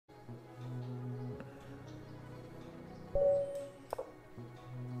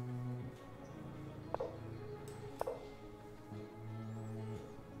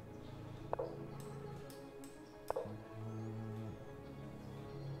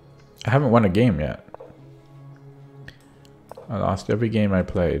I haven't won a game yet. I lost every game I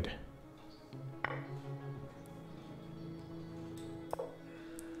played.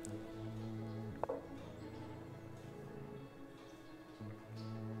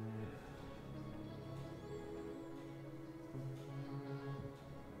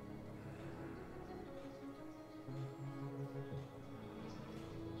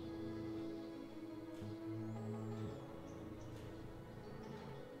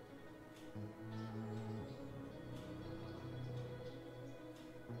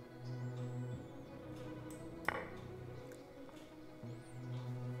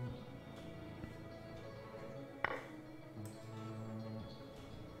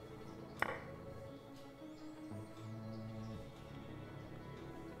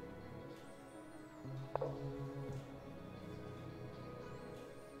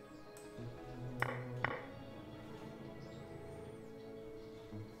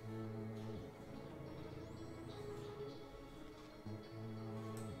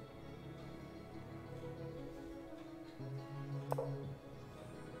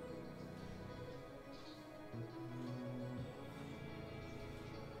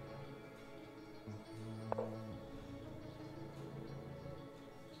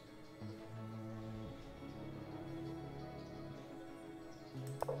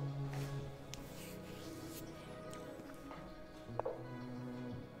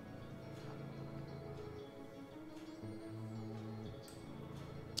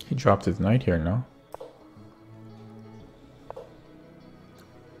 He dropped his knight here, no?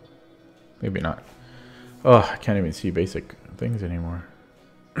 Maybe not. Oh, I can't even see basic things anymore.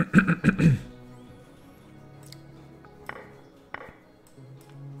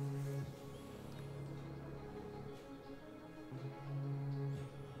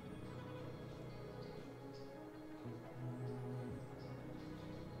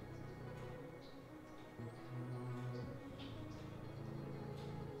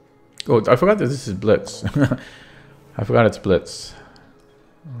 Oh, I forgot that this is Blitz. I forgot it's Blitz.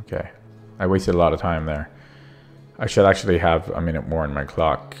 Okay. I wasted a lot of time there. I should actually have a minute more in my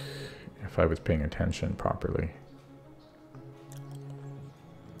clock if I was paying attention properly.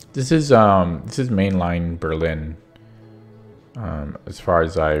 This is mainline Berlin, as far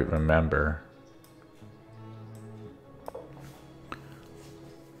as I remember.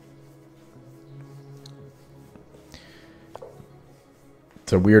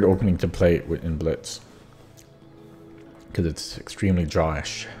 It's a weird opening to play in Blitz because it's extremely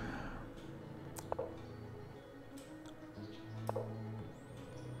drawish.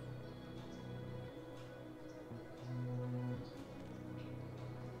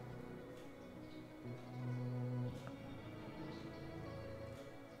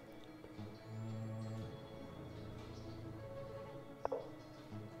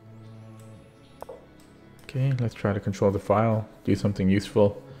 Okay, let's try to control the file, do something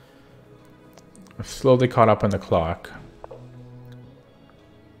useful. I've slowly caught up on the clock.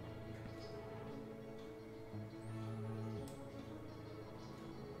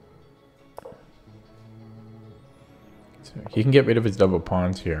 So he can get rid of his double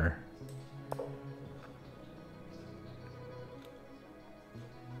pawns here.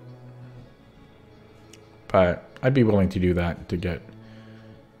 But I'd be willing to do that to get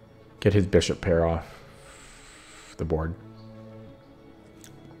his bishop pair off the board.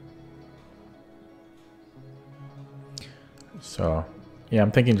 So, yeah, I'm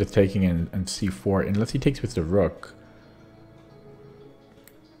thinking just taking in and c4 unless he takes with the rook.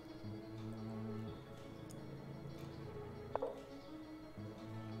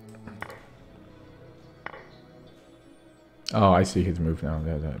 Oh, I see his move now.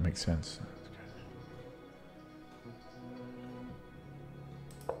 That makes sense.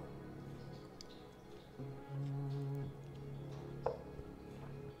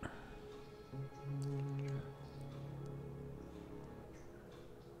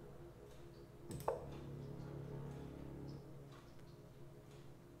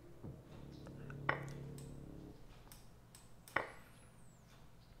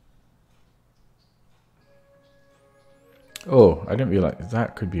 Oh, I didn't realize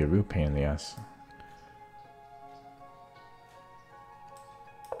that could be a root pain in the ass.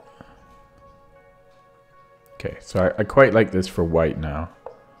 Okay, so I quite like this for white now.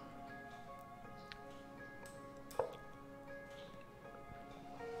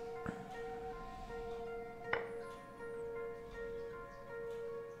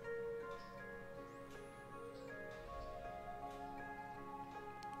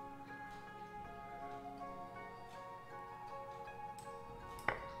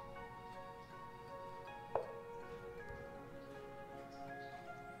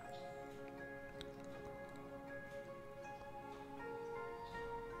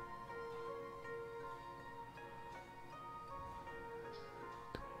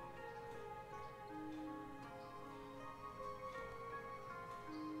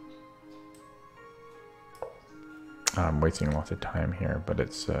 I'm wasting lots of time here, but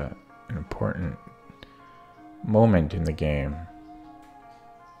it's an important moment in the game.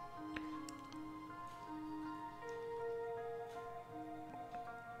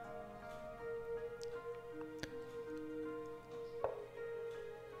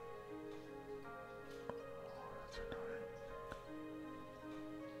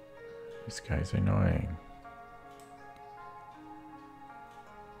 This guy's annoying.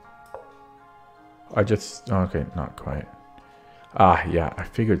 Okay, not quite. Ah, yeah, I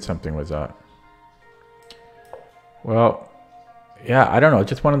figured something was up. Well, yeah, I don't know.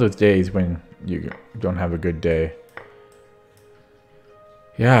 Just one of those days when you don't have a good day.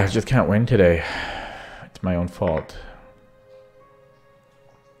 Yeah, I just can't win today. It's my own fault.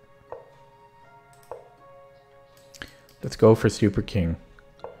 Let's go for Super King.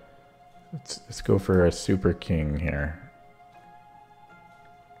 Let's go for a Super King here.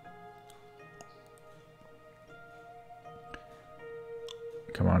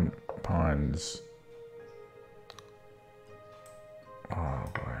 Come on, pawns. Oh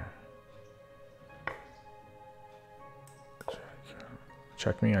boy.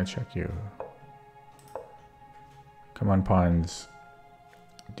 Check me, I check you. Come on, pawns.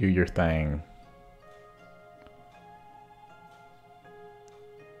 Do your thing.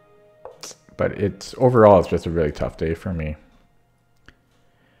 But overall, it's just a really tough day for me.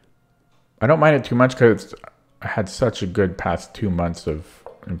 I don't mind it too much because I had such a good past 2 months of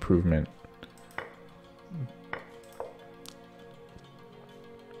improvement.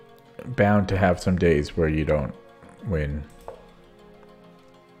 Bound to have some days where you don't win.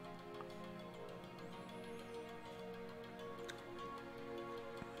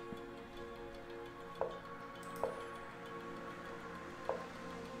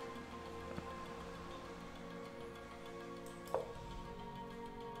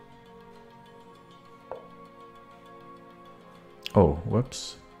 Oh,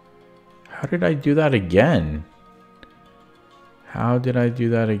 whoops. How did I do that again? How did I do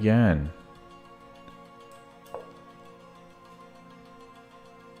that again?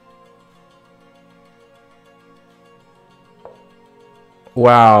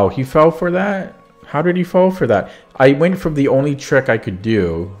 Wow, he fell for that? How did he fall for that? I went from the only trick I could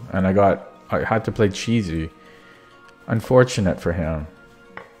do, and I had to play cheesy. Unfortunate for him.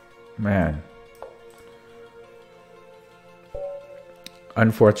 Man.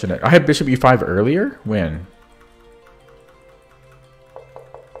 Unfortunate. I had bishop e5 earlier? When?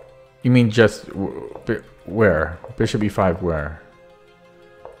 You mean just where? Bishop e5 where?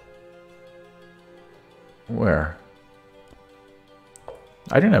 Where?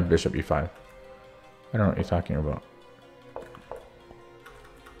 I didn't have bishop e5. I don't know what you're talking about.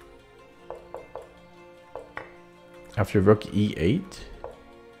 After rook e8?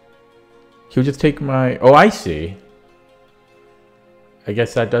 He'll just take my... Oh, I see. I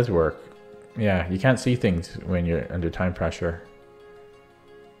guess that does work. Yeah, you can't see things when you're under time pressure.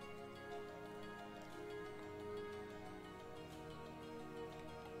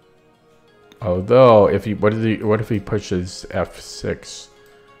 Although, what if he pushes f6?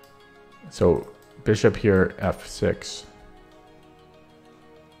 So bishop here, f6.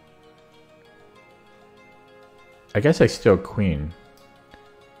 I guess I still queen.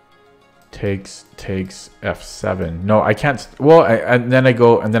 Takes f7. No, I can't. Well, and then I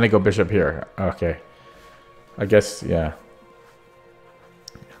go bishop here. Okay. I guess, yeah.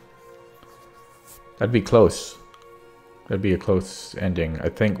 That'd be close. That'd be a close ending. I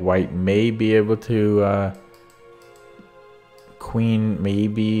think white may be able to queen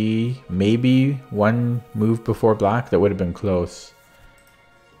maybe one move before black. That would have been close.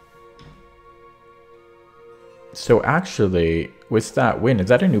 So actually, with that win, is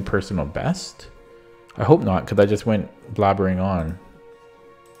that a new personal best? I hope not, because I just went blabbering on.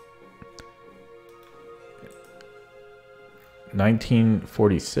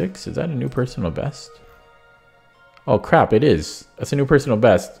 1946? Is that a new personal best? Oh crap, it is. That's a new personal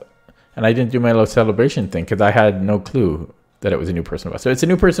best. And I didn't do my little celebration thing because I had no clue that it was a new personal best. So it's a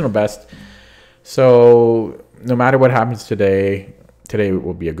new personal best. So no matter what happens today, today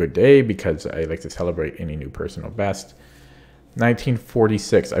will be a good day because I like to celebrate any new personal best.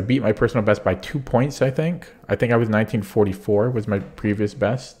 1946. I beat my personal best by 2 points, I think. I think I was 1944 was my previous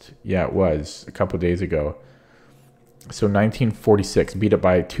best. Yeah, it was a couple days ago. So 1946, beat it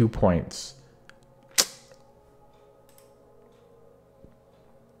by 2 points.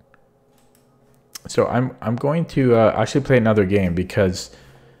 So I'm going to actually play another game because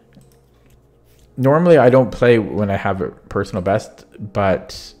normally I don't play when I have a personal best,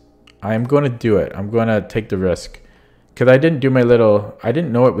 but I'm going to do it. I'm going to take the risk because I didn't do my little, I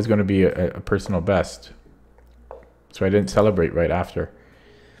didn't know it was going to be a personal best. So I didn't celebrate right after.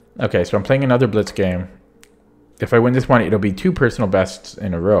 Okay, so I'm playing another Blitz game. If I win this one, it'll be 2 personal bests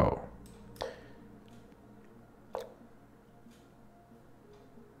in a row.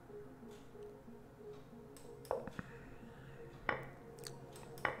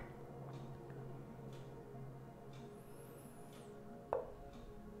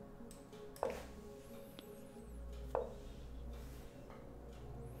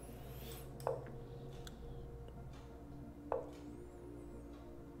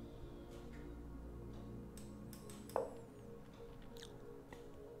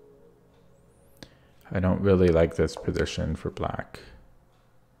 I don't really like this position for black.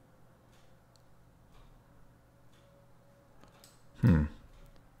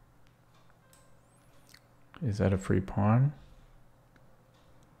 Is that a free pawn?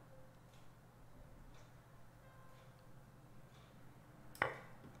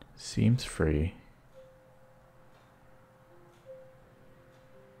 Seems free.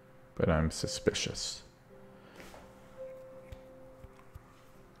 But I'm suspicious.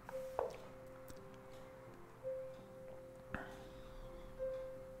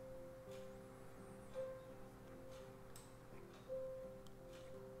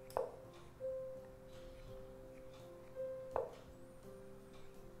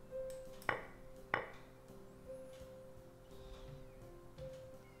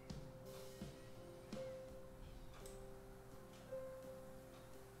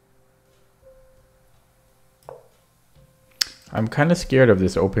 I'm kind of scared of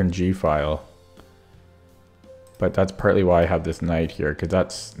this open G file, but that's partly why I have this knight here, because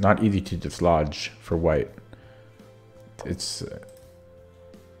that's not easy to dislodge for white. It's...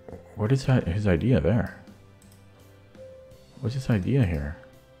 what is that, his idea there? What's his idea here?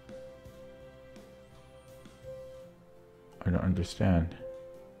 I don't understand.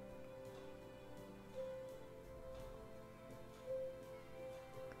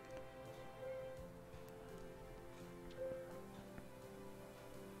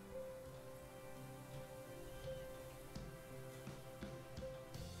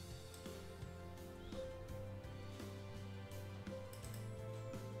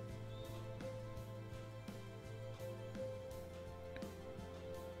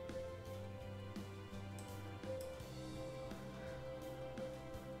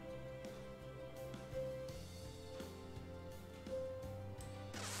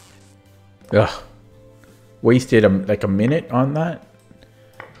 Ugh. Wasted like a minute on that.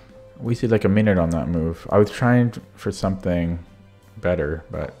 Wasted like a minute on that move. I was trying for something better,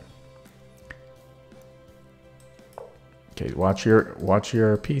 but okay. Watch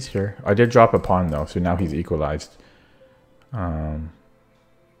your piece here. I did drop a pawn though, so now he's equalized. Damn,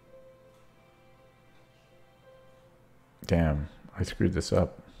 I screwed this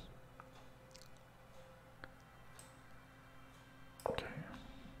up.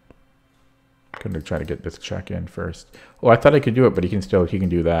 Gonna try to get this check in first. Oh, I thought I could do it, but he can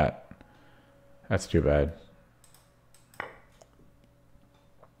do that. That's too bad.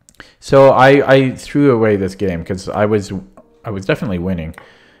 So I threw away this game because I was definitely winning,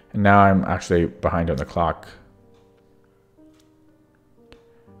 and now I'm actually behind on the clock.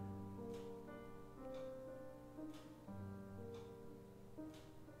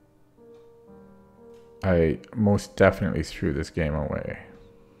 I most definitely threw this game away.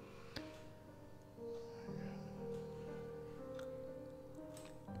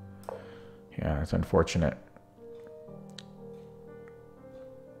 Yeah, it's unfortunate.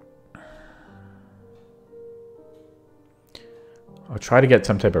 I'll try to get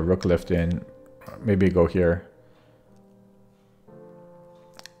some type of rook lift in. Maybe go here.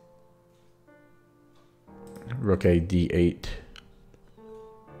 Rook a d8.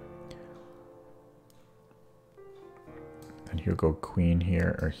 And he'll go queen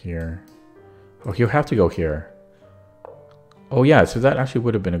here or here. Oh, he'll have to go here. Oh yeah, so that actually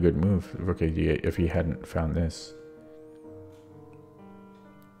would have been a good move, rook a d8, if he hadn't found this.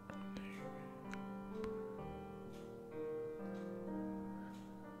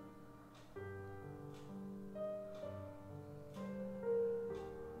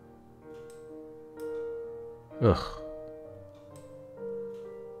 Ugh.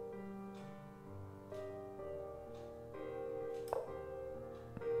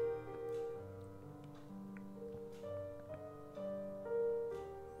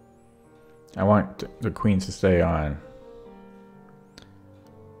 I want the queens to stay on.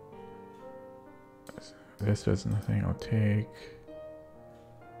 This does nothing, I'll take.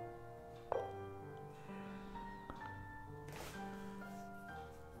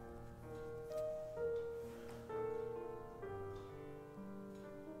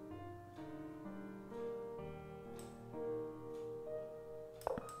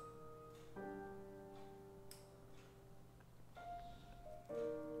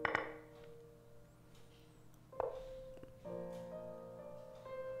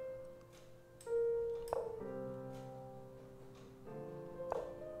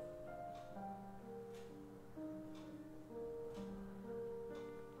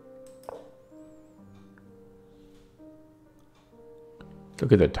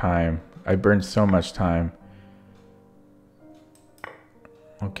 Look at the time. I burned so much time.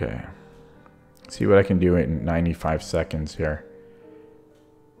 Okay. See what I can do in 95 seconds here.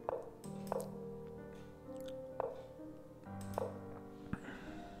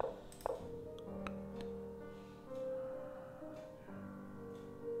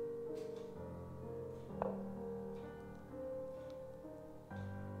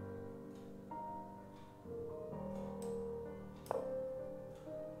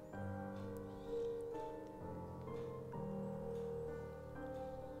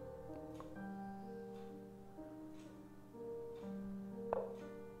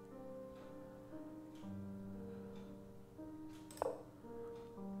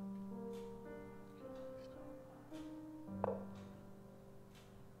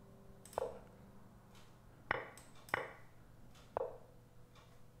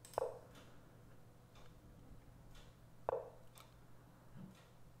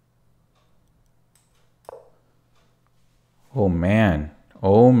 Oh man.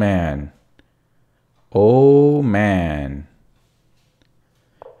 Oh man. Oh man.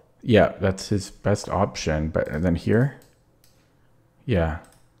 Yeah, that's his best option. But then here? Yeah.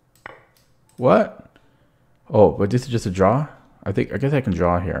 What? Oh, but this is just a draw? I guess I can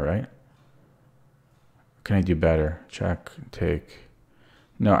draw here, right? Can I do better? Check, take.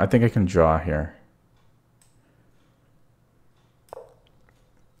 No, I think I can draw here.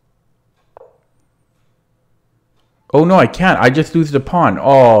 Oh no, I can't. I just lose the pawn.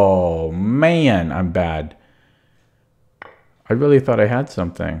 Oh man, I'm bad. I really thought I had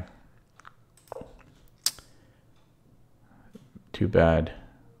something. Too bad.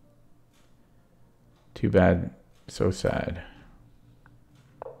 Too bad. So sad.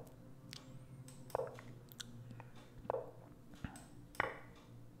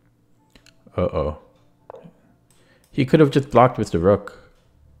 Uh-oh. He could have just blocked with the rook.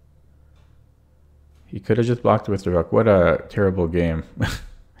 He could have just blocked with the rook. What a terrible game.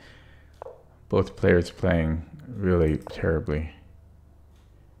 Both players playing really terribly.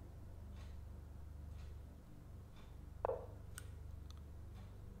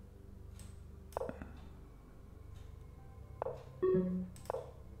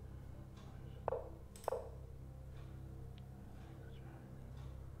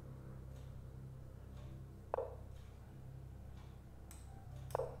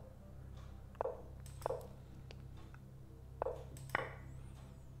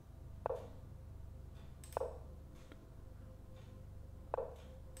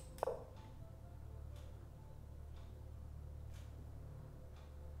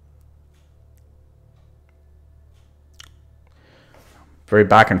 Very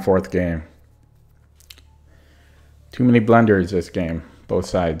back and forth game. Too many blunders this game, both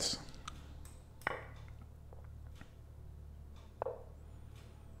sides.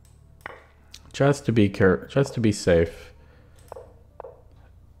 Just to be safe.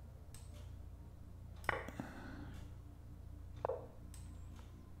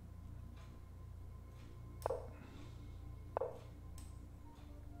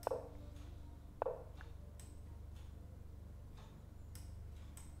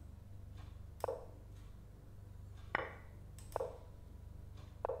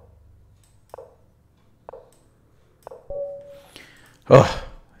 Oh,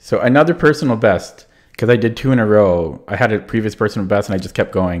 so another personal best, because I did 2 in a row. I had a previous personal best and I just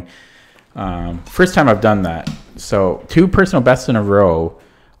kept going. First time I've done that. So 2 personal bests in a row.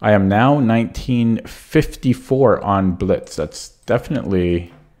 I am now 1954 on Blitz. That's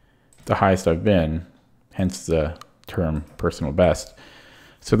definitely the highest I've been, hence the term personal best.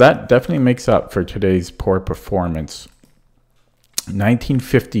 So that definitely makes up for today's poor performance.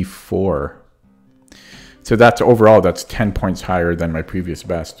 1954. So that's overall, that's 10 points higher than my previous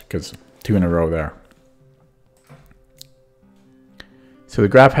best, because 2 in a row there. So the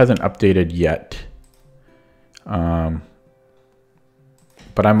graph hasn't updated yet. But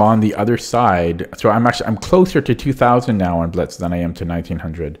I'm on the other side. So I'm closer to 2000 now on Blitz than I am to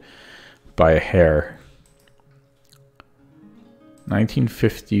 1900 by a hair.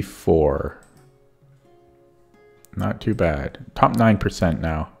 1954. Not too bad. Top 9%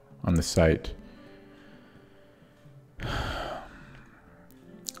 now on the site.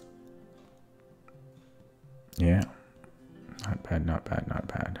 Yeah, not bad, not bad, not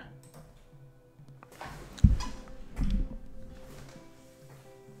bad.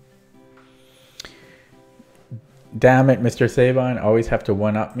 Damn it, Mr. Sabon, always have to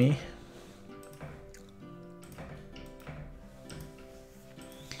one-up me.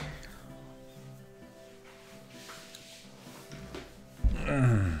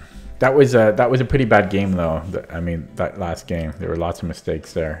 That was a pretty bad game though. I mean, that last game, there were lots of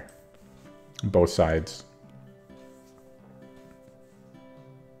mistakes there, both sides.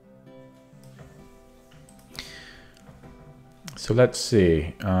 So let's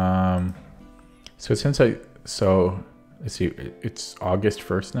see. So let's see. It's August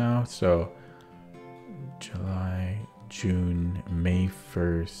 1st now. So July, June, May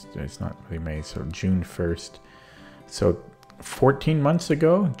 1st. It's not really May. So June 1st. So 14 months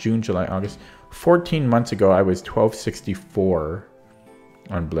ago, June, July, August. 14 months ago, I was 1264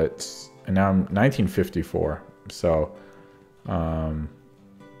 on Blitz, and now I'm 1954. So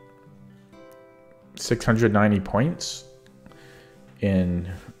 690 points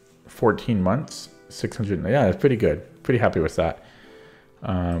in 14 months. 600. Yeah, that's pretty good. Pretty happy with that.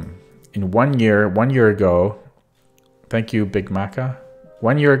 In 1 year ago, thank you, Big Maca.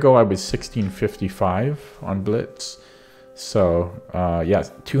 1 year ago, I was 1655 on Blitz. So, yeah,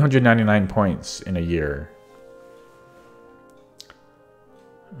 299 points in a year.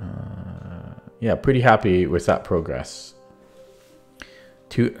 Yeah, pretty happy with that progress.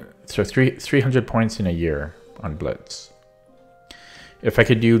 300 points in a year on Blitz. If I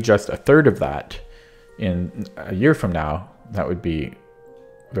could do just a third of that in a year from now, that would be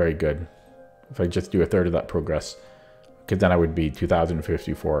very good. If I just do a third of that progress, because then I would be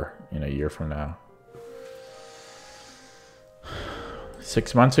 2054 in a year from now.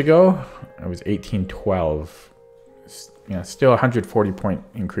 6 months ago, I was 1812. Yeah, still 140 point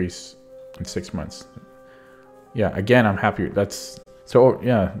increase in 6 months. Yeah, again, I'm happy. That's so,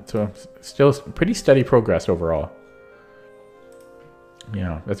 yeah, so still pretty steady progress overall.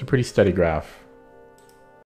 Yeah, that's a pretty steady graph.